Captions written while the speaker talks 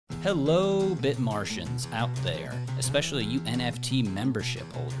Hello, Bitmartians out there, especially you NFT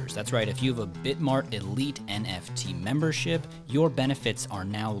membership holders. That's right, if you have a Bitmart Elite NFT membership, your benefits are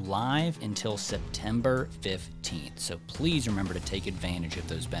now live until September 15th. So please remember to take advantage of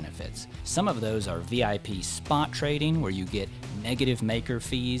those benefits. Some of those are VIP spot trading, where you get negative maker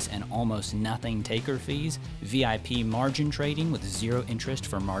fees and almost nothing taker fees, VIP margin trading with zero interest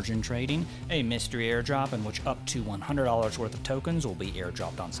for margin trading, a mystery airdrop in which up to $100 worth of tokens will be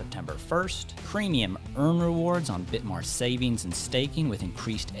airdropped on September 1st, premium earn rewards on Bitmart savings and staking with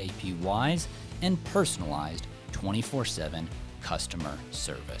increased APYs, and personalized 24/7 customer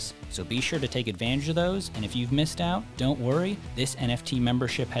service. So be sure to take advantage of those, and if you've missed out, don't worry. This NFT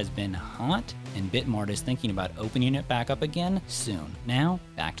membership has been hot, and Bitmart is thinking about opening it back up again soon. Now,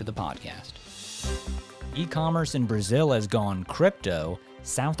 back to the podcast. E-commerce in Brazil has gone crypto.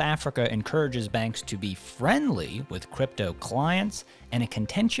 South Africa encourages banks to be friendly with crypto clients, and a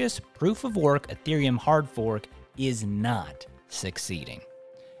contentious proof-of-work Ethereum hard fork is not succeeding.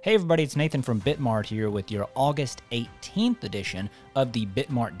 Hey everybody, it's Nathan from Bitmart here with your August 18th edition of the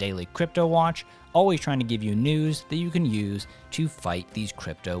Bitmart Daily Crypto Watch, always trying to give you news that you can use to fight these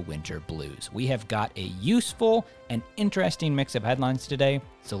crypto winter blues. We have got a useful and interesting mix of headlines today,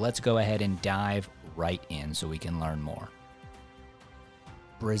 so let's go ahead and dive right in so we can learn more.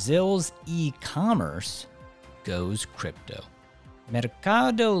 Brazil's e-commerce goes crypto.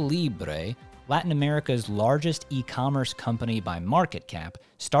 Mercado Libre, Latin America's largest e-commerce company by market cap,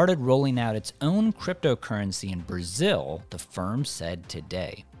 started rolling out its own cryptocurrency in Brazil, the firm said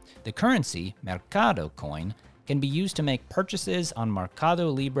today. The currency, Mercado Coin, can be used to make purchases on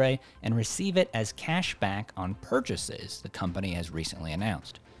Mercado Libre and receive it as cash back on purchases, the company has recently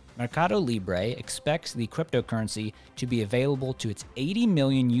announced. Mercado Libre expects the cryptocurrency to be available to its 80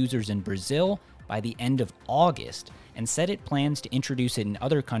 million users in Brazil by the end of August, and said it plans to introduce it in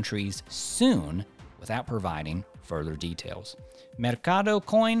other countries soon without providing further details. Mercado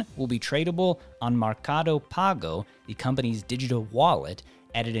Coin will be tradable on Mercado Pago, the company's digital wallet,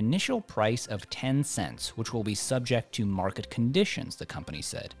 at an initial price of 10 cents, which will be subject to market conditions, the company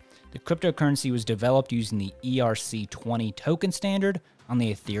said. The cryptocurrency was developed using the ERC20 token standard on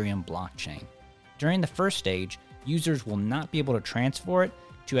the Ethereum blockchain. During the first stage, users will not be able to transfer it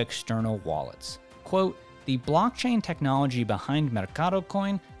to external wallets. Quote, "The blockchain technology behind Mercado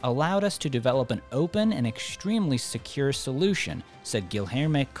Coin allowed us to develop an open and extremely secure solution," said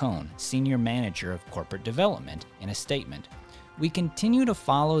Guilherme Cohn, senior manager of corporate development, in a statement. "We continue to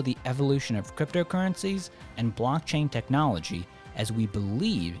follow the evolution of cryptocurrencies and blockchain technology as we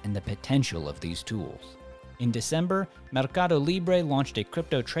believe in the potential of these tools." In December, Mercado Libre launched a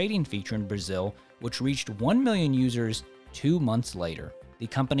crypto trading feature in Brazil, which reached 1 million users 2 months later. The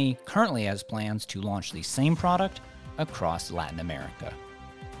company currently has plans to launch the same product across Latin America.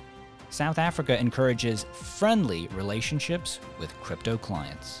 South Africa encourages friendly relationships with crypto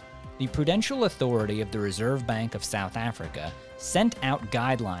clients. The Prudential Authority of the Reserve Bank of South Africa sent out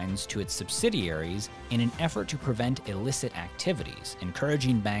guidelines to its subsidiaries in an effort to prevent illicit activities,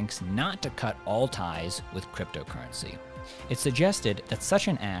 encouraging banks not to cut all ties with cryptocurrency. It suggested that such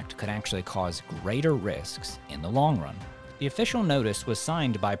an act could actually cause greater risks in the long run. The official notice was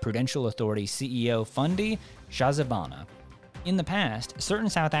signed by Prudential Authority CEO Fundi Shazibana. In the past,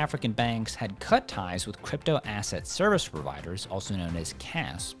 certain South African banks had cut ties with crypto asset service providers, also known as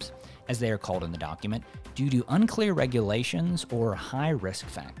CASPs, as they are called in the document, due to unclear regulations or high risk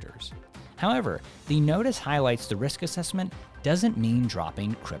factors. However, the notice highlights the risk assessment doesn't mean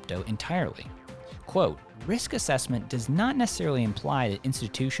dropping crypto entirely. Quote, "Risk assessment does not necessarily imply that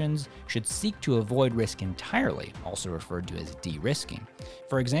institutions should seek to avoid risk entirely," also referred to as de-risking.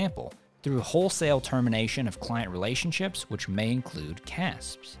 For example, through wholesale termination of client relationships, which may include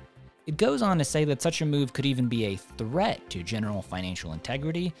CASPs. It goes on to say that such a move could even be a threat to general financial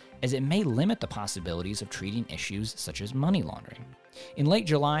integrity, as it may limit the possibilities of treating issues such as money laundering. In late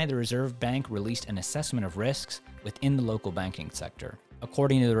July, the Reserve Bank released an assessment of risks within the local banking sector.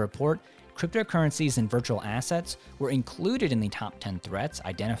 According to the report, cryptocurrencies and virtual assets were included in the top 10 threats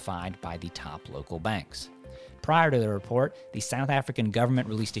identified by the top local banks. Prior to the report, the South African government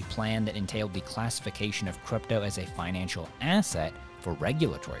released a plan that entailed the classification of crypto as a financial asset for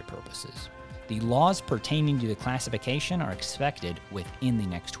regulatory purposes. The laws pertaining to the classification are expected within the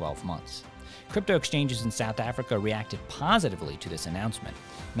next 12 months. Crypto exchanges in South Africa reacted positively to this announcement.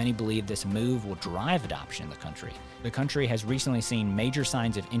 Many believe this move will drive adoption in the country. The country has recently seen major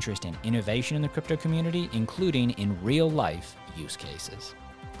signs of interest and innovation in the crypto community, including in real-life use cases.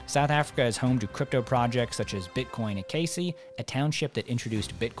 South Africa is home to crypto projects such as Bitcoin Ekasi, a township that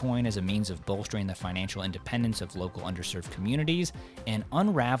introduced Bitcoin as a means of bolstering the financial independence of local underserved communities, and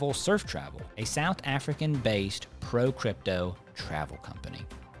Unravel Surf Travel, a South African-based pro-crypto travel company.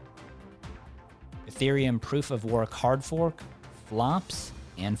 Ethereum proof-of-work hard fork flops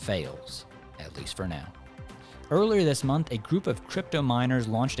and fails, at least for now. Earlier this month, a group of crypto miners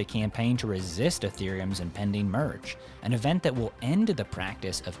launched a campaign to resist Ethereum's impending merge, an event that will end the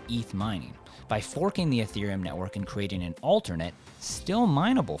practice of ETH mining by forking the Ethereum network and creating an alternate, still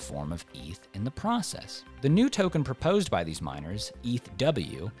mineable form of ETH in the process. The new token proposed by these miners,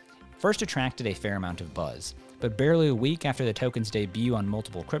 ETHW, first attracted a fair amount of buzz, but barely a week after the token's debut on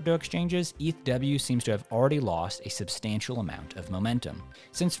multiple crypto exchanges, ETHW seems to have already lost a substantial amount of momentum.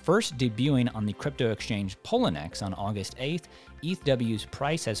 Since first debuting on the crypto exchange Poloniex on August 8th, ETHW's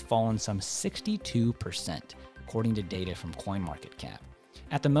price has fallen some 62%, according to data from CoinMarketCap.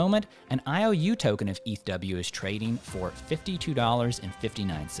 At the moment, an IOU token of ETHW is trading for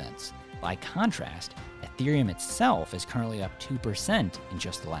 $52.59. By contrast, Ethereum itself is currently up 2% in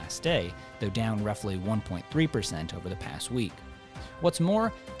just the last day, though down roughly 1.3% over the past week. What's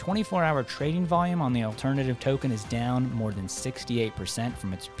more, 24-hour trading volume on the alternative token is down more than 68%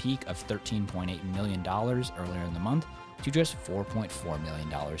 from its peak of $13.8 million earlier in the month to just $4.4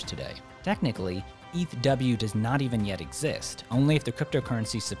 million today. Technically, ETHW does not even yet exist. Only if the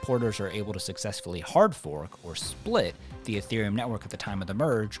cryptocurrency supporters are able to successfully hard fork or split the Ethereum network at the time of the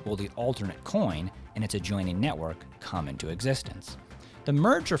merge will the alternate coin and its adjoining network come into existence. The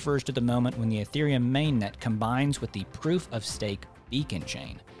merge refers to the moment when the Ethereum mainnet combines with the proof-of-stake beacon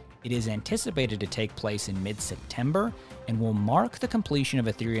chain. It is anticipated to take place in mid-September and will mark the completion of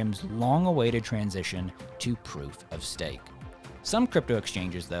Ethereum's long-awaited transition to proof-of-stake. Some crypto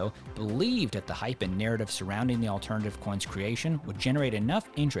exchanges, though, believed that the hype and narrative surrounding the alternative coin's creation would generate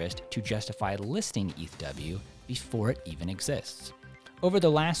enough interest to justify listing ETHW before it even exists. Over the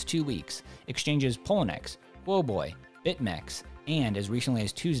last 2 weeks, exchanges Poloniex, Woboy, BitMEX, and as recently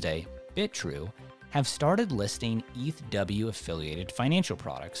as Tuesday, BitTrue, have started listing ETHW-affiliated financial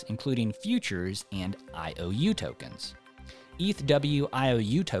products, including futures and IOU tokens. ETHW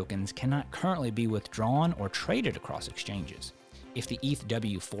IOU tokens cannot currently be withdrawn or traded across exchanges. If the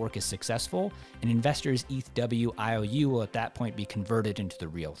ETHW fork is successful, an investor's ETHW IOU will at that point be converted into the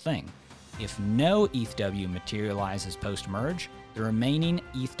real thing. If no ETHW materializes post-merge, the remaining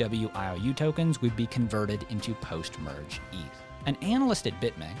ETHW IOU tokens would be converted into post-merge ETH. An analyst at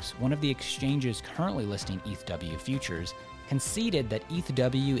BitMEX, one of the exchanges currently listing ETHW futures, conceded that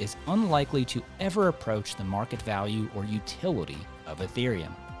ETHW is unlikely to ever approach the market value or utility of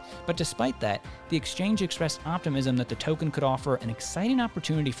Ethereum. But despite that, the exchange expressed optimism that the token could offer an exciting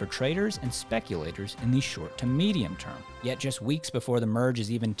opportunity for traders and speculators in the short to medium term. Yet just weeks before the merge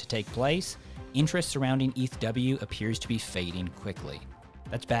is even to take place, interest surrounding ETHW appears to be fading quickly.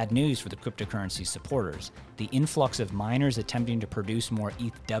 That's bad news for the cryptocurrency supporters. The influx of miners attempting to produce more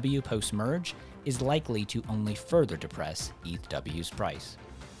ETHW post-merge is likely to only further depress ETHW's price.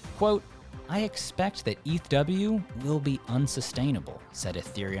 Quote, "I expect that ETHW will be unsustainable," said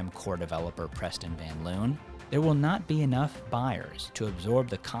Ethereum core developer Preston Van Loon. "There will not be enough buyers to absorb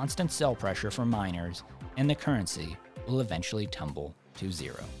the constant sell pressure from miners, and the currency will eventually tumble to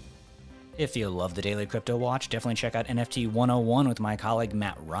zero." If you love the Daily Crypto Watch, definitely check out NFT 101 with my colleague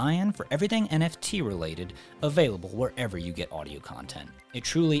Matt Ryan for everything NFT related, available wherever you get audio content. It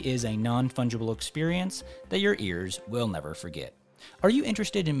truly is a non-fungible experience that your ears will never forget. Are you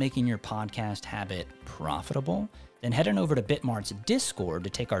interested in making your podcast habit profitable? Then head on over to Bitmart's Discord to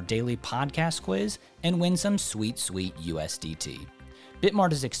take our daily podcast quiz and win some sweet, sweet USDT.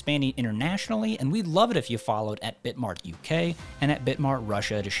 Bitmart is expanding internationally, and we'd love it if you followed at Bitmart UK and at Bitmart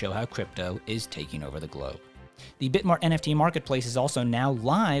Russia to show how crypto is taking over the globe. The Bitmart NFT Marketplace is also now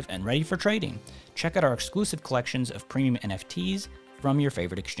live and ready for trading. Check out our exclusive collections of premium NFTs from your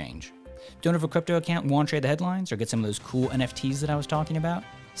favorite exchange. Don't have a crypto account and want to trade the headlines or get some of those cool NFTs that I was talking about?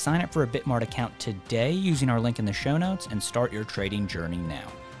 Sign up for a Bitmart account today using our link in the show notes and start your trading journey now.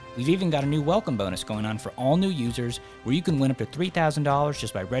 We've even got a new welcome bonus going on for all new users where you can win up to $3,000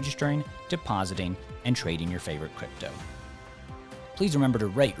 just by registering, depositing, and trading your favorite crypto. Please remember to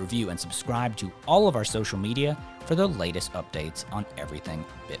rate, review, and subscribe to all of our social media for the latest updates on everything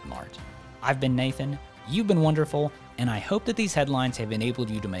Bitmart. I've been Nathan, you've been wonderful, and I hope that these headlines have enabled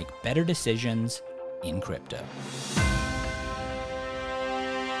you to make better decisions in crypto.